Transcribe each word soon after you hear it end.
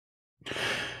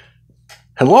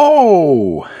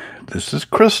Hello, this is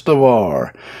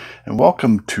Krysdavar, and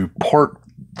welcome to part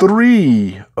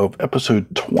 3 of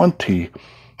episode 20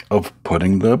 of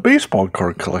putting the baseball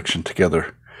card collection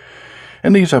together.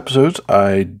 In these episodes,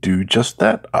 I do just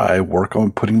that. I work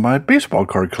on putting my baseball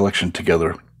card collection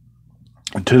together.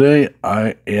 And today,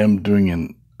 I am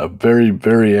doing a very,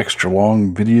 very extra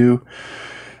long video,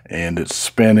 and it's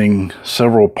spanning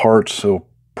several parts, so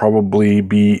probably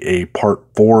be a part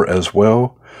 4 as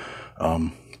well.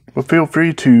 But feel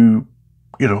free to,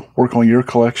 work on your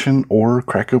collection or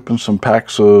crack open some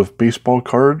packs of baseball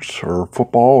cards or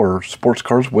football or sports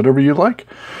cards, whatever you like,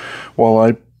 while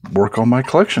I work on my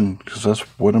collection, because that's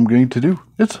what I'm going to do.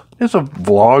 It's a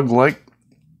vlog-like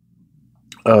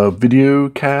video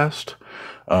cast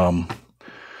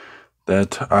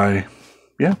that I,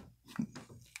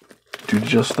 do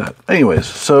just that. Anyways,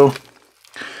 so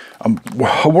I'm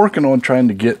working on trying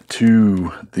to get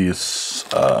to this,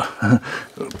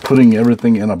 putting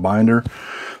everything in a binder.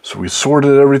 So we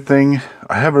sorted everything.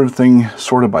 I have everything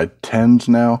sorted by tens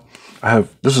now.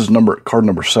 This is card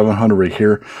number 700 right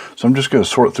here. So I'm just going to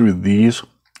sort through these.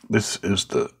 These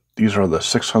are the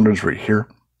 600s right here.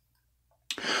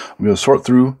 I'm going to sort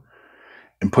through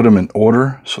and put them in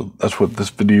order. So that's what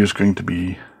this video is going to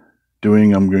be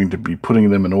doing. I'm going to be putting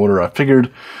them in order. I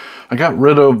figured I got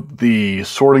rid of the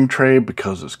sorting tray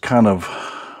because it's kind of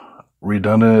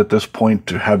redundant at this point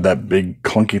to have that big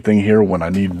clunky thing here when I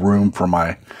need room for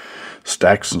my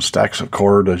stacks and stacks of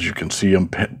cards. As you can see, I'm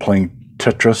playing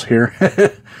Tetris here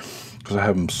because I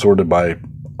have them sorted by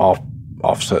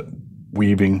offset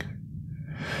weaving.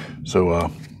 So,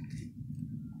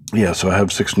 so I have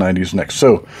 690s next.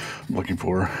 So I'm looking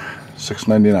for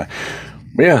 699.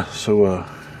 But yeah, so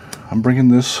I'm bringing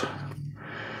this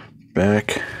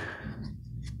back.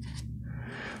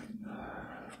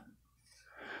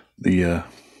 The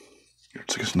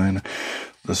 699.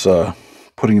 This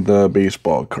putting the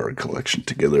baseball card collection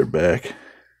together back.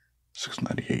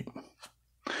 698.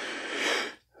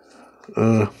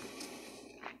 I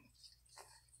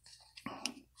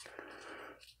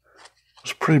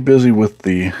was pretty busy with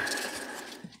the,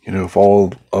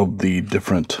 all of the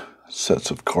different sets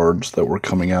of cards that were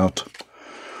coming out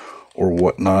or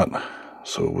whatnot.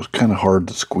 So it was kind of hard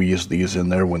to squeeze these in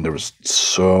there when there was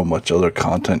so much other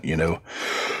content,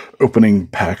 opening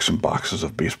packs and boxes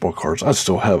of baseball cards. I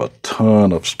still have a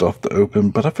ton of stuff to open,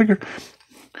 but I figured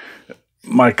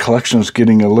my collection is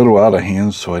getting a little out of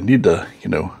hand, so I need to,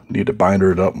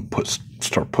 binder it up and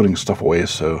start putting stuff away.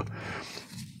 So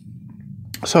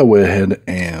I went ahead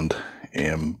and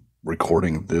am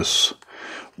recording this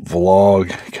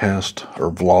vlog,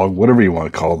 whatever you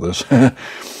want to call this,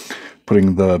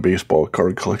 putting the baseball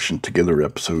card collection together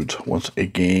episodes once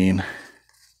again.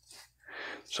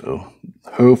 So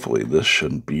hopefully this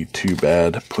shouldn't be too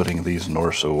bad putting these in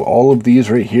order. So all of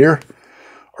these right here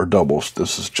are doubles.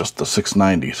 This is just the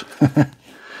 690s.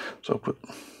 So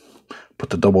put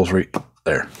the doubles right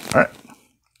there. All right.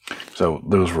 So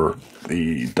those were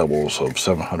the doubles of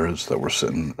 700s that were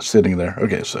sitting there.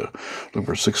 Okay, so look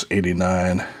for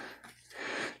 689.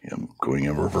 I'm going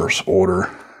in reverse order.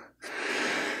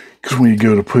 Because when you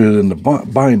go to put it in the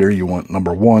binder, you want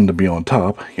number 1 to be on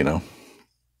top,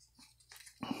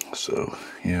 So,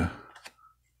 yeah.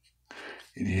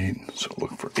 88. So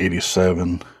look for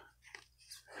 87.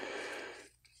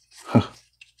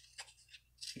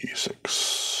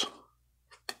 86.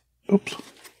 Oops.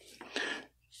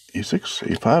 86,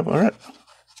 85, all right.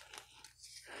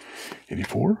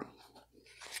 84.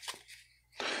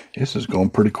 This is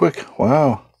going pretty quick.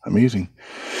 Wow, amazing.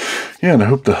 Yeah, and I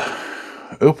hope to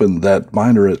open that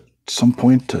binder at some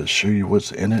point to show you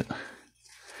what's in it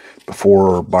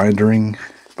before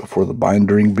the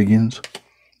bindering begins.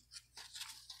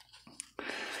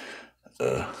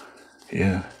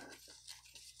 Yeah.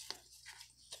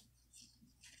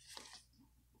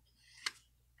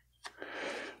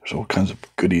 There's all kinds of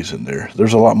goodies in there.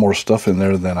 There's a lot more stuff in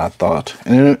there than I thought.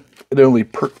 And it only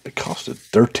it costed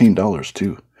 $13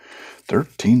 too.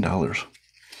 $13.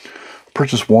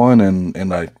 Purchased one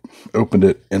and I opened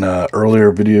it in an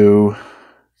earlier video.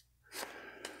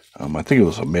 I think it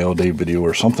was a mail day video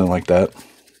or something like that.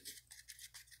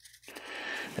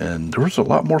 And there was a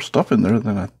lot more stuff in there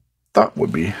than I thought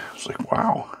would be. It's like,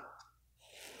 wow.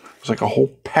 It's like a whole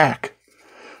pack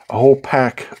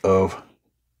of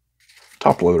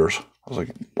top loaders. I was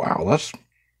like, wow,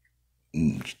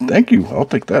 thank you. I'll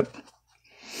take that.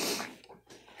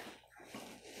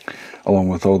 Along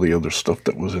with all the other stuff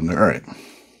that was in there. All right,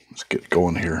 let's get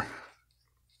going here.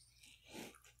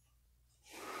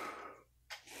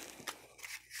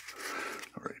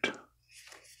 All right.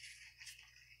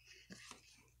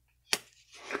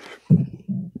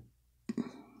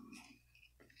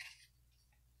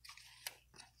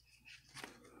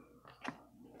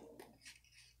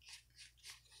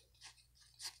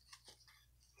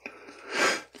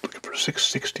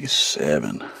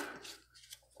 667.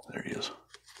 There he is.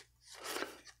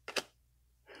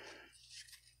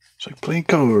 It's like playing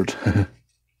cards.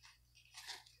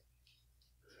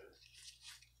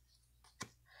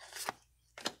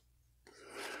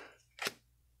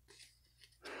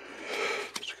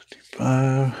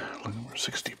 65. Looking for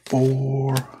 64.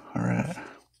 All right.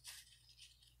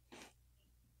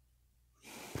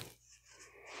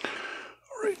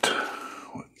 All right.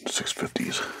 What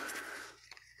 650s?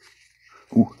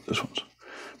 Ooh, this one's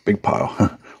big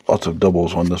pile. Lots of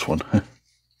doubles on this one.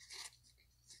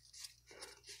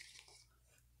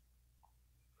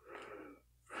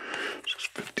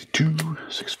 652,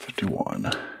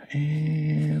 651,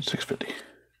 and 650.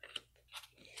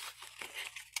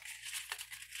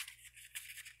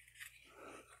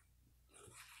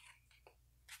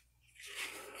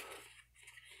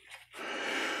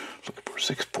 Looking for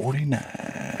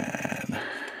 649.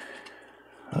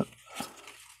 Oh.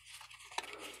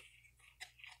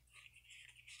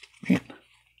 Man.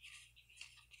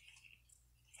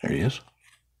 There he is.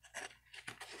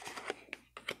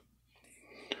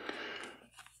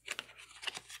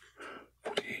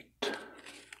 48.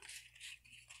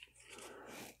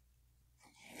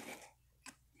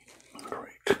 All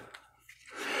right.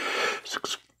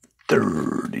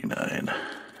 639.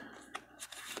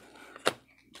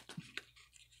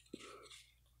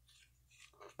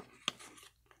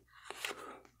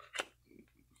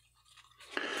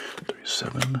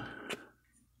 37.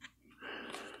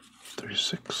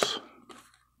 36.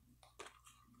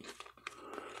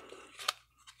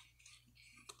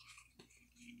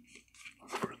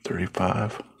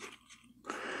 35.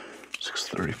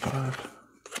 635.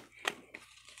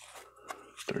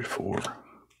 34.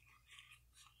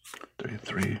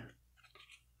 33.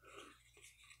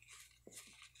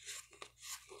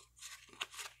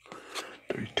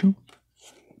 32.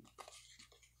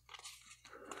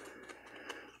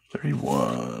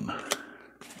 31.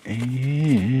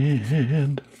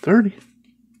 And 30.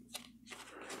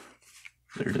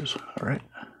 There it is. All right.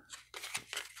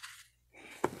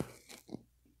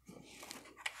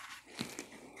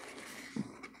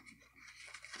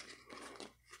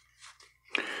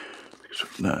 So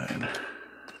 9.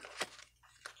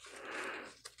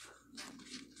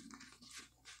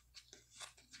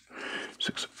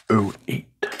 608.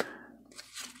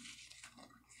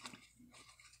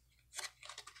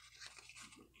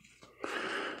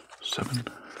 7.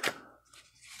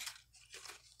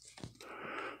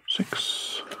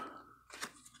 6.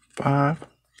 5.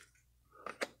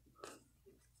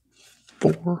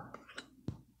 4.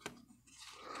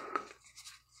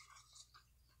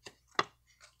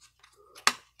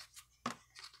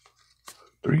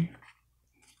 3.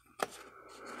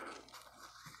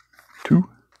 2.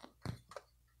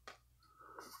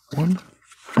 1.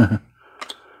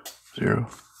 0.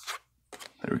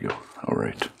 There we go. All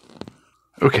right.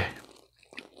 Okay.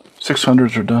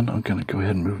 600s are done. I'm going to go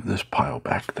ahead and move this pile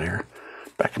back there,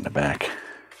 back in the back.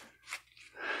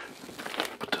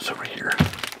 Put this over here.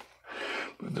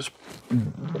 Move this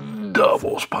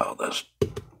doubles pile. That's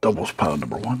doubles pile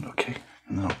number 1. Okay.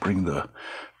 And then I'll bring the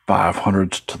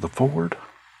 500s to the forward.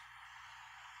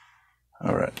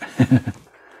 All right.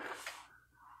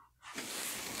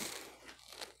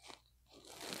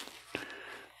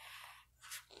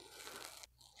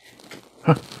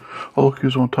 Huh. Oh, look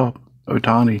who's on top.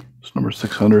 Otani. It's number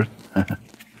 600. All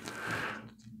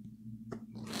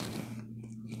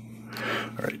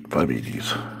right,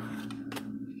 580s.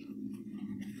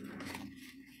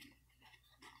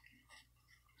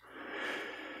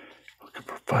 Looking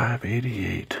for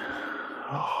 588.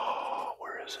 Oh,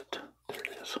 where is it? There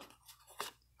it is.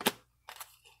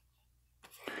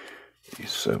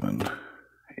 87,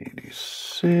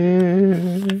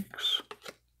 86,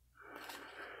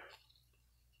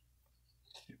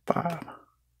 5,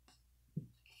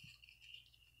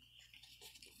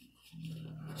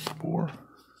 4,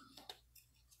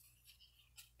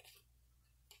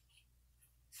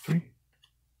 3,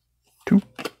 2.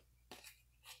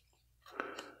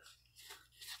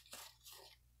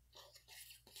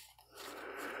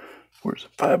 Where's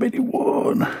it?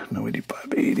 581? No,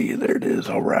 580. There it is.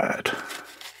 All right.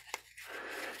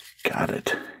 Got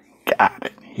it. Got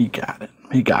it. He got it.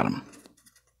 He got him.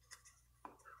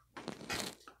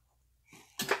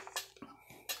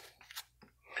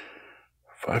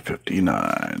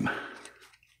 $5.59.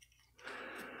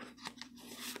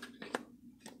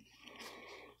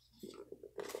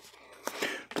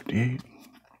 58.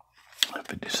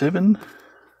 57.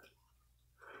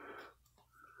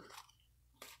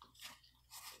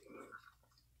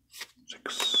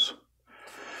 6.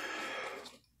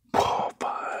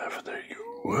 5. There you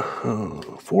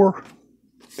go. 4. 4,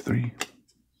 3,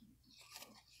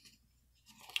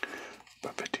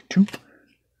 552,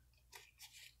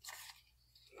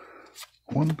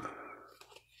 1,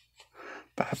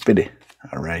 550.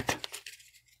 All right.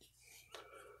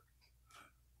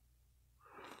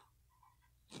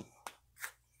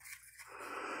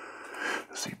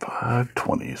 Let's see,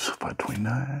 520s,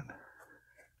 529.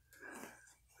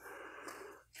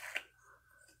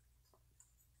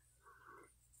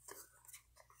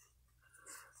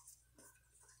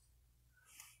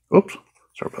 Oops,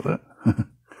 sorry about that.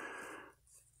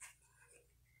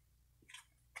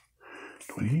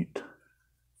 28,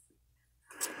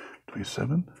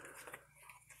 27,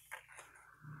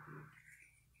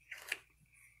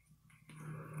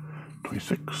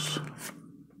 26,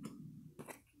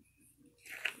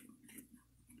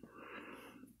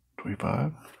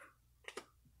 25,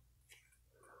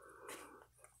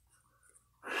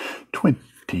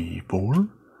 24,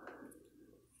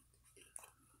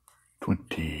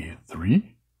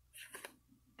 23,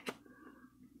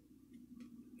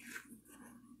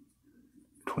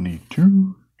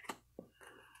 22,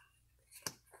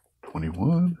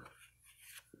 21,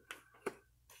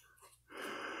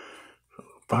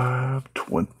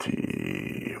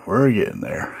 520. We're getting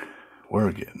there.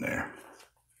 We're getting there.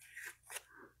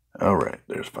 All right,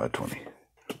 there's 520.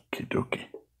 Okie dokie.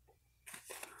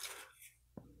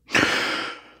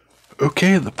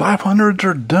 Okay, the 500s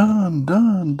are done,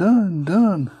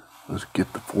 done. Let's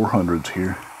get the 400s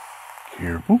here.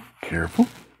 Careful, careful,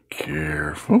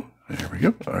 careful. There we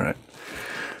go. All right.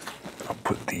 I'll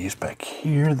put these back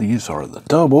here. These are the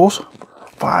doubles.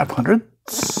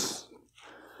 500s.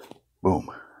 Boom.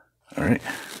 All right.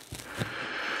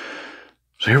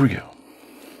 So here we go.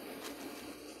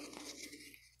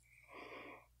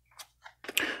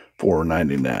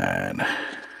 499.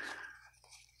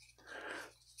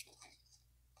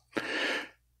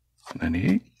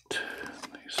 98.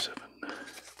 97.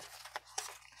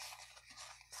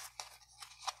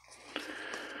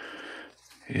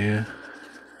 Yeah.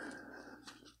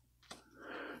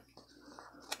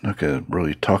 Not going to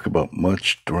really talk about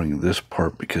much during this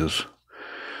part because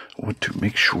I want to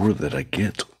make sure that I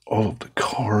get all of the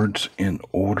cards in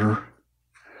order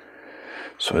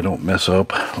so I don't mess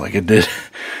up like I did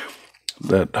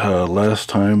that last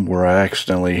time where I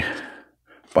accidentally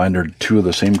bindered two of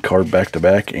the same card back to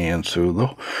back, and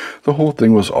so the whole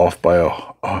thing was off by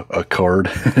a card.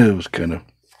 It was kind of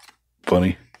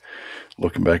funny.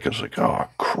 Looking back, I was like, oh,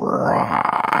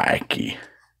 crikey.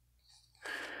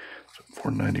 So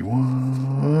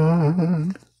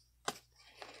 491.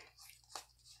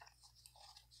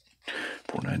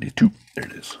 492. There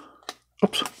it is.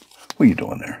 Oops. What are you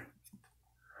doing there?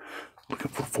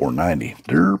 Looking for 490.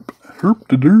 Derp. Herp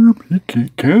the derp. He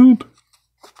can't count.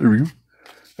 There we go.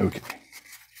 Okay.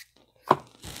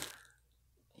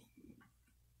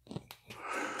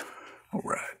 All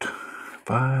right.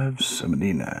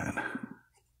 579.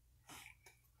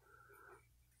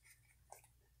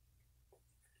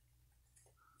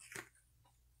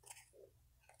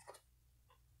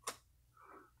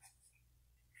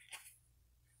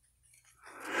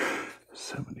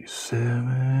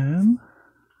 77.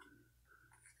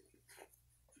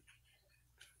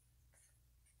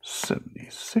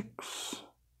 76.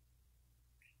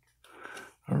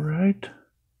 All right.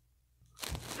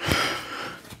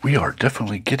 We are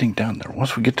definitely getting down there.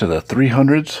 Once we get to the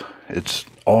 300s, it's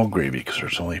all gravy because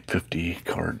there's only 50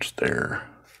 cards there.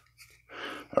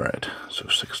 All right, so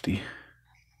 60.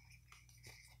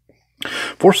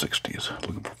 460s.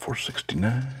 Looking for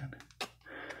 469.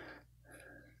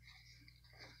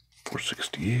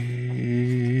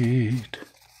 468.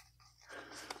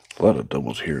 A lot of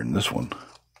doubles here in this one.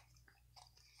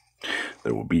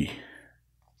 There will be.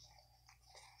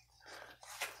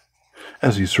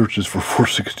 As he searches for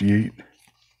 468.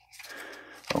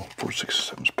 Oh,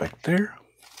 467's back there.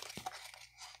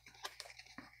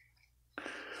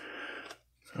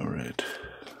 All right.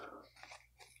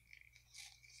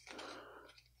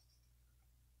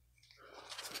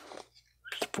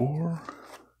 It's 4,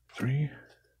 3,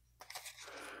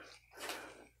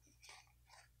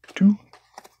 2,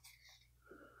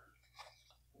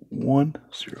 1,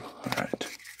 0. All right.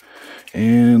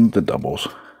 And the doubles.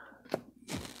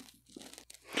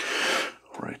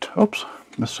 All right. Oops.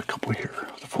 Missed a couple here.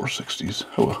 The 460s.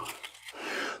 Oh well.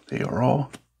 They are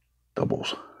all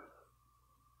doubles.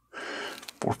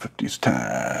 450s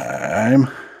time.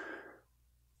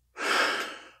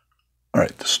 All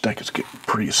right. The stack is getting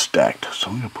pretty stacked. So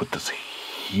I'm going to put this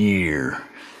here.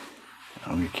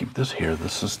 I'm going to keep this here.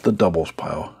 This is the doubles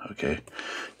pile. Okay.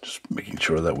 Just making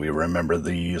sure that we remember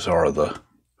these are the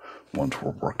ones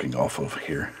we're working off of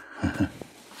here.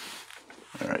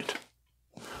 All right.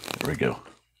 There we go.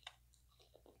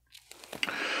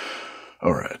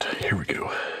 All right, here we go.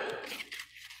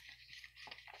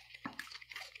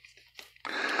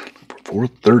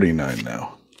 439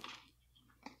 now.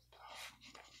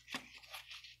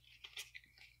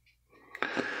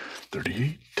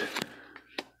 38.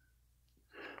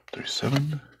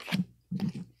 37.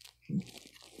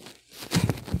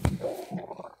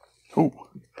 Oh,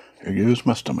 here goes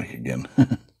my stomach again.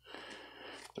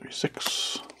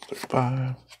 36,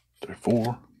 35,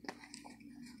 34,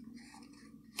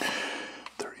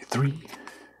 33,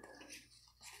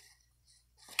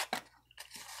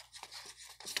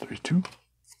 32,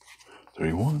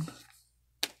 31,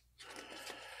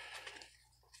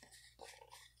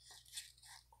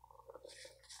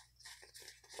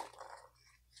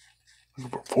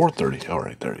 430. All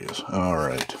right, there it is. All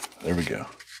right, there we go.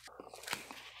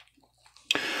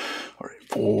 All right,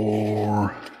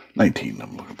 419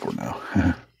 I'm looking for now.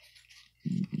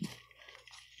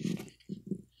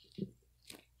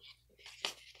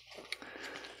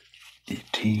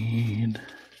 18.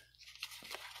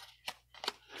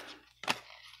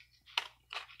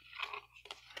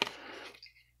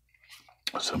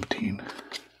 17.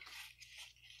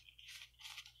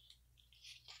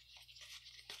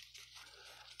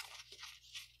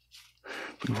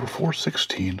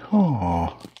 416.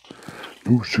 Oh,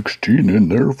 no 16 in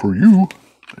there for you.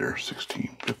 There,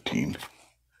 16, 15.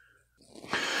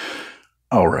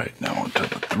 All right, now onto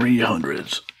the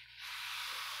 300s.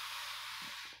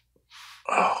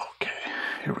 Okay,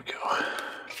 here we go.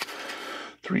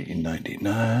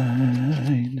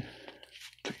 399.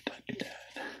 399.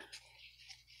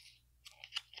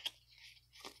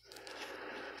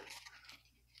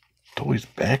 It's always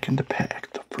back in the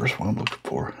pack. The first one I'm looking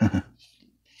for.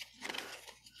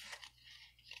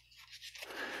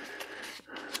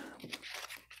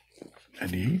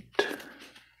 98.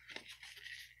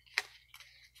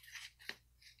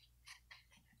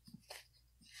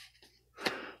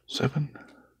 7.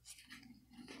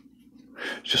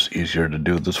 It's just easier to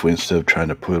do it this way instead of trying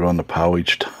to put it on the POW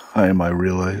each time, I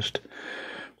realized.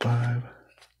 5.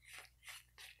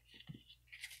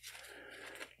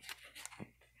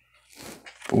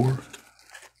 4.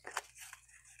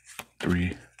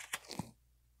 3.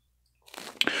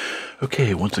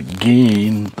 Okay, once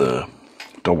again, the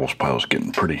doubles pile is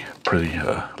getting pretty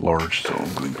large, so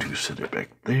I'm going to set it back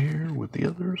there with the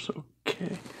others.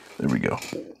 Okay, there we go.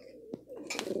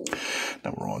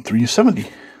 Now we're on 370,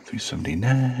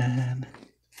 379.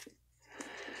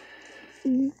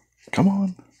 Come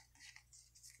on.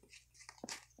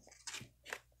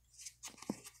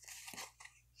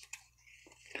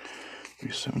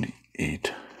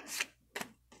 378.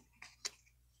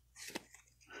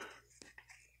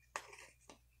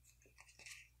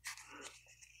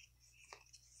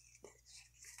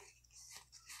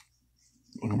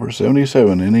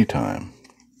 77 anytime.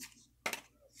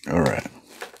 All right.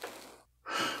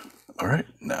 All right,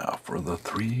 now for the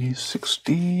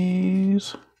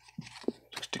 360s.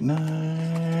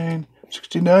 69.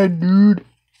 69, dude.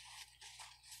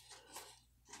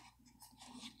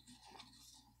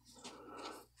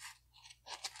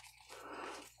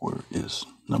 Where is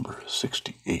number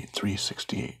 68?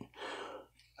 368.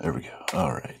 There we go.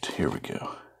 All right, here we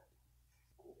go.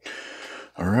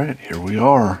 All right, here we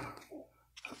are.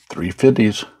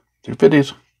 350s.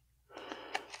 350s.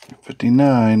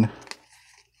 359.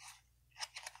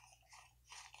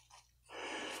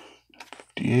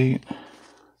 58.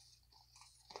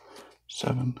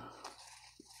 7.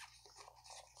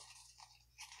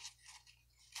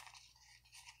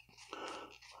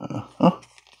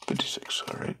 56.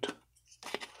 All right.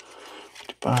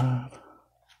 55.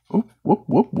 Whoop, whoop,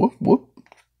 whoop, whoop, whoop.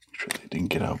 Make sure they didn't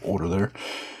get out of order there.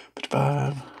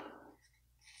 55.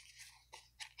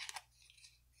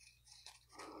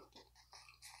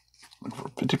 Look for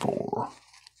 54.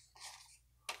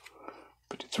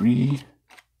 53.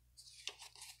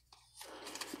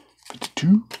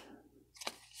 52.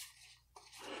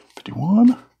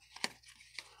 51.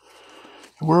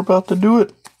 And we're about to do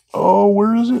it. Oh,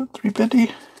 where is it? 350?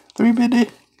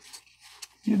 350?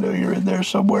 You know you're in there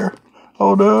somewhere.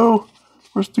 Oh no.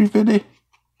 Where's 350?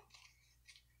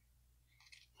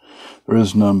 There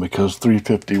is none because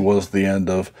 350 was the end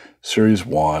of Series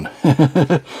 1.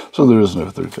 So there is no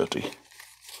 350.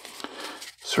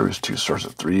 Series 2 starts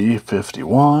at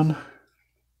 351.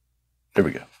 There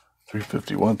we go.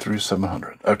 351 through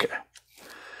 700. Okay.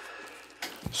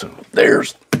 So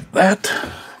there's that.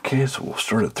 Okay, so we'll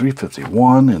start at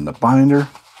 351 in the binder.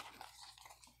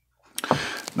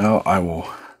 Now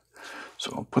I'll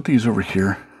put these over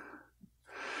here.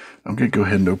 I'm going to go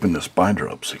ahead and open this binder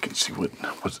up so you can see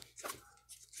what's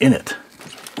in it.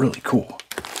 It's really cool.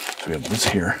 So we have this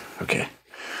here. Okay,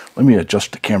 let me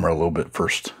adjust the camera a little bit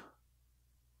first.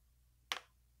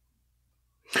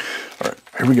 All right,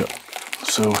 here we go.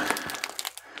 So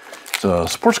it's a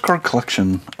sports card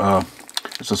collection.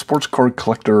 It's a sports card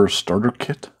collector starter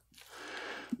kit.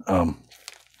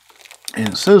 And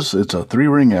it says it's a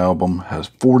 3-ring album, has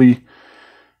 40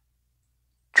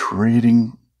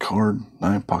 trading card,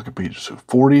 9 pocket pages. So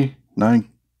 49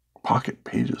 pocket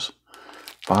pages.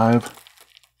 5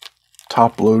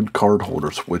 top load card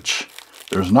holders, which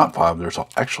there's not 5, there's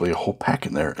actually a whole pack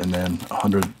in there, and then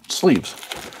 100 sleeves.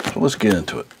 So let's get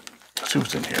into it. Let's see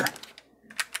what's in here.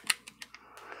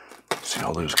 See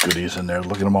all those goodies in there.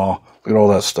 Look at them all. Look at all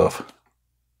that stuff.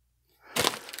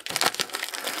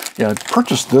 Yeah, I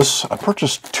purchased this. I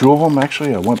purchased 2 of them,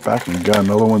 actually. I went back and got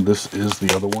another one. This is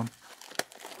the other one.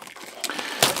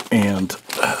 And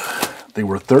they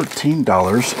were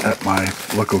 $13 at my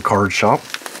local card shop,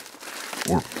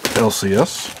 or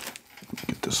LCS.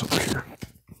 Get this over here.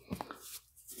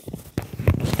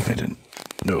 I didn't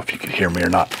know if you could hear me or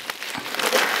not.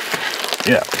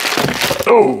 Yeah.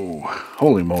 Oh,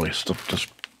 holy moly. Stuff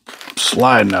just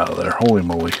sliding out of there. Holy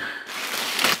moly.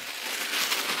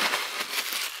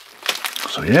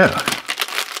 So yeah,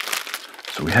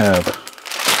 so we have,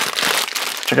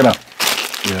 check it out,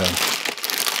 we have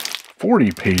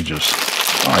 40 pages,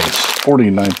 nice,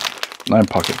 49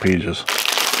 pocket pages,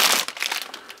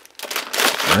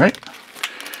 all right,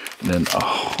 and then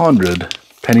 100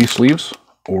 penny sleeves,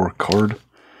 or card,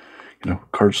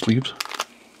 card sleeves,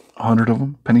 100 of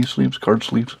them, penny sleeves, card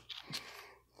sleeves,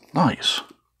 nice,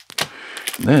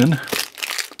 and then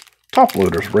top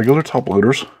loaders, regular top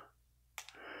loaders,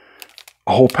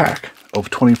 a whole pack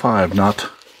of 25, not,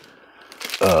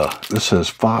 this says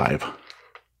 5,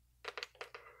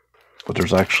 but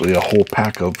there's actually a whole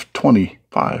pack of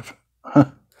 25,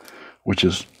 which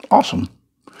is awesome,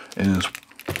 and is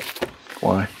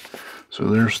why. So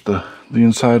there's the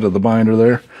inside of the binder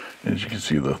there, as you can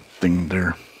see the thing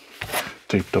there,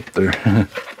 taped up there,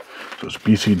 so it's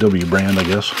BCW brand, I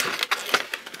guess.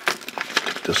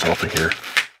 Take this off of here,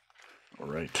 all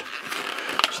right.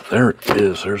 There it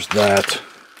is. There's that,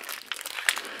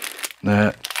 and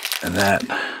that.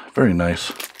 Very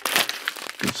nice.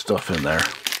 Good stuff in there.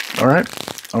 All right.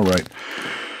 All right.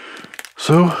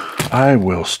 So I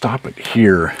will stop it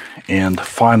here, and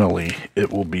finally it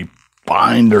will be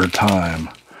binder time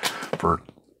for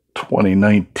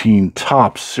 2019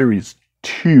 Topps Series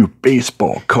 2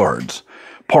 baseball cards.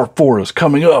 Part 4 is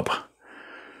coming up.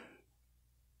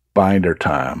 Binder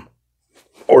time.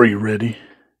 Are you ready?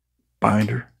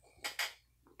 Binder?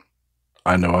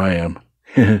 I know I am.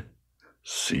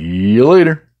 See you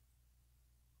later.